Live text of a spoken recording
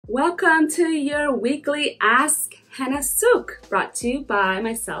Welcome to your weekly Ask Hennasooq, brought to you by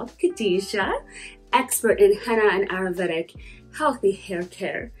myself, Khadijah, expert in henna and Ayurvedic healthy hair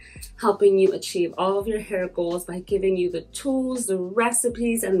care, helping you achieve all of your hair goals by giving you the tools, the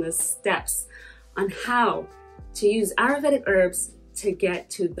recipes, and the steps on how to use Ayurvedic herbs to get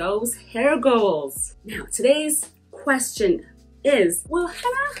to those hair goals. Now, today's question is, will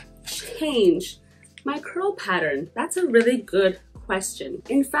henna change my curl pattern? That's a really good question.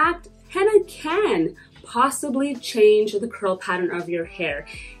 In fact, henna can possibly change the curl pattern of your hair.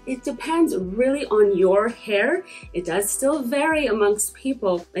 It depends really on your hair. It does still vary amongst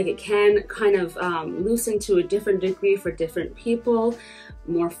people. Like, it can kind of loosen to a different degree for different people.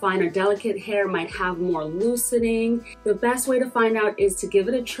 More fine or delicate hair might have more loosening. The best way to find out is to give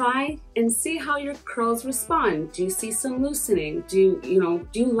it a try and see how your curls respond. Do you see some loosening? Do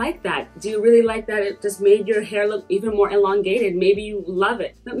you like that? Do you really like that it just made your hair look even more elongated? Maybe you love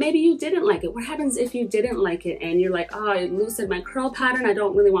it, but maybe you didn't like it. What happens if you didn't like it and you're like, oh, it loosened my curl pattern. I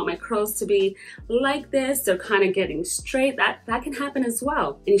don't really want my curls to be like this. They're kind of getting straight. That can happen as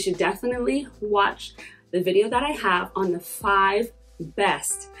well. And you should definitely watch the video that I have on the 5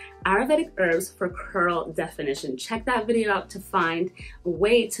 best Ayurvedic herbs for curl definition. Check that video out to find a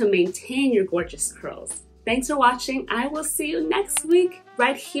way to maintain your gorgeous curls. Thanks for watching. I will see you next week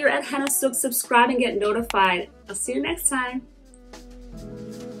right here at Hennasooq. Subscribe and get notified. I'll see you next time.